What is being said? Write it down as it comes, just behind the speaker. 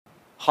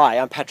Hi,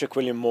 I'm Patrick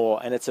William Moore,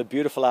 and it's a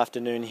beautiful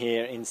afternoon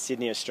here in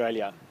Sydney,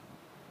 Australia.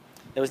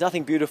 There was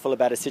nothing beautiful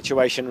about a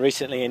situation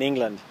recently in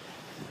England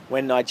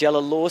when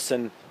Nigella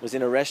Lawson was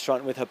in a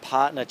restaurant with her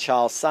partner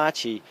Charles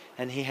Saatchi,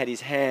 and he had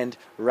his hand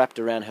wrapped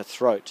around her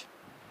throat.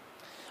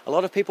 A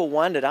lot of people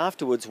wondered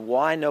afterwards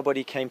why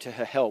nobody came to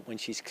her help when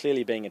she's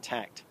clearly being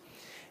attacked.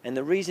 And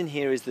the reason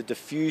here is the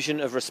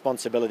diffusion of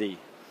responsibility.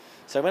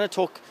 So I'm going to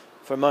talk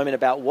for a moment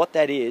about what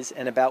that is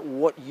and about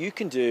what you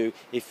can do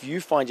if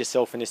you find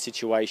yourself in a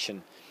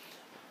situation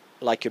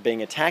like you're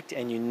being attacked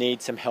and you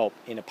need some help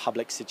in a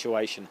public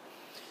situation.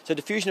 So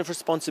diffusion of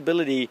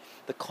responsibility,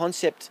 the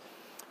concept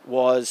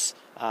was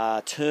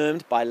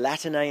termed by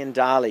Latané and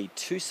Daly,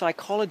 two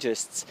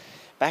psychologists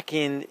back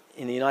in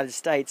the United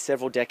States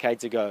several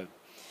decades ago.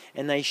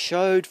 And they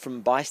showed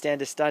from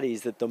bystander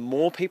studies that the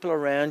more people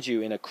around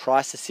you in a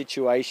crisis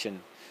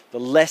situation, the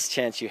less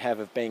chance you have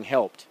of being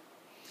helped.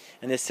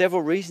 And there's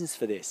several reasons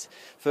for this.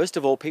 First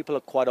of all, people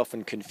are quite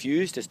often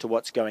confused as to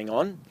what's going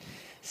on.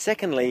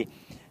 Secondly,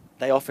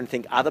 they often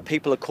think other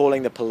people are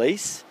calling the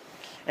police.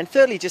 And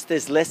thirdly, just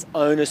there's less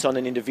onus on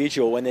an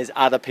individual when there's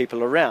other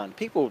people around.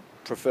 People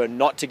prefer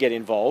not to get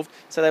involved,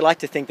 so they like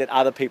to think that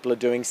other people are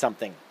doing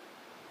something.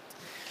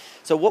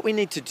 So what we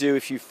need to do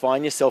if you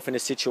find yourself in a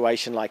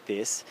situation like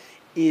this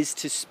is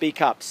to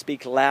speak up,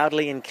 speak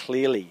loudly and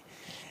clearly.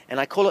 And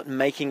I call it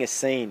making a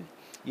scene.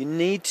 You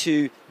need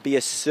to be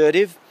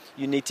assertive,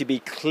 you need to be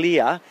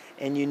clear,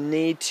 and you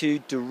need to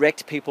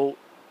direct people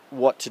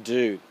what to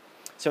do.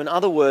 So in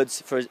other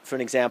words, for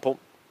an example,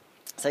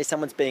 say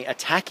someone's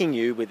attacking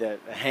you with a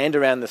hand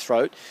around the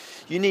throat,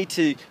 you need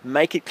to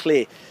make it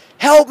clear,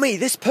 help me,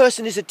 this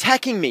person is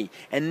attacking me.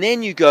 And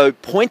then you go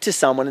point to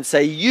someone and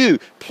say, you,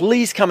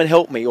 please come and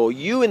help me. Or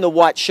you in the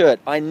white shirt,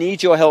 I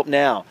need your help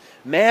now.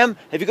 Ma'am,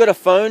 have you got a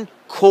phone?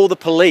 Call the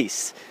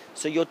police.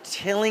 So you're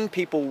telling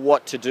people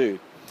what to do.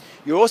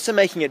 You're also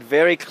making it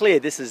very clear,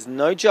 this is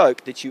no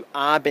joke, that you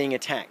are being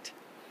attacked.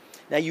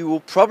 Now you will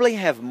probably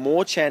have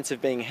more chance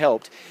of being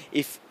helped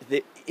if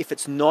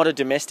it's not a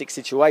domestic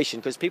situation,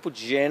 because people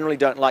generally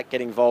don't like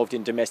getting involved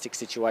in domestic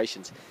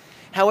situations.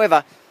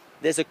 However,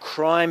 there's a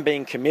crime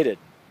being committed.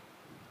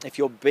 If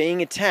you're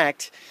being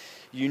attacked,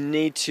 you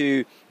need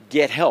to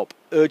get help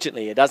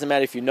urgently. It doesn't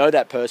matter if you know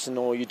that person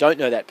or you don't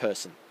know that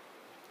person.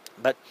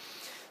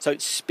 So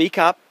speak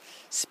up,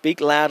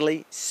 speak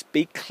loudly,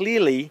 speak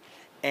clearly,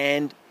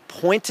 and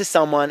point to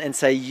someone and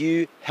say,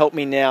 you, help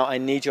me now, I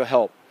need your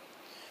help.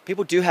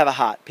 People do have a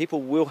heart,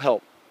 people will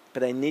help, but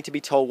they need to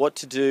be told what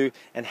to do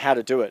and how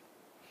to do it.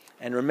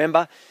 And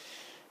remember,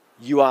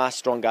 you are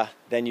stronger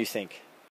than you think.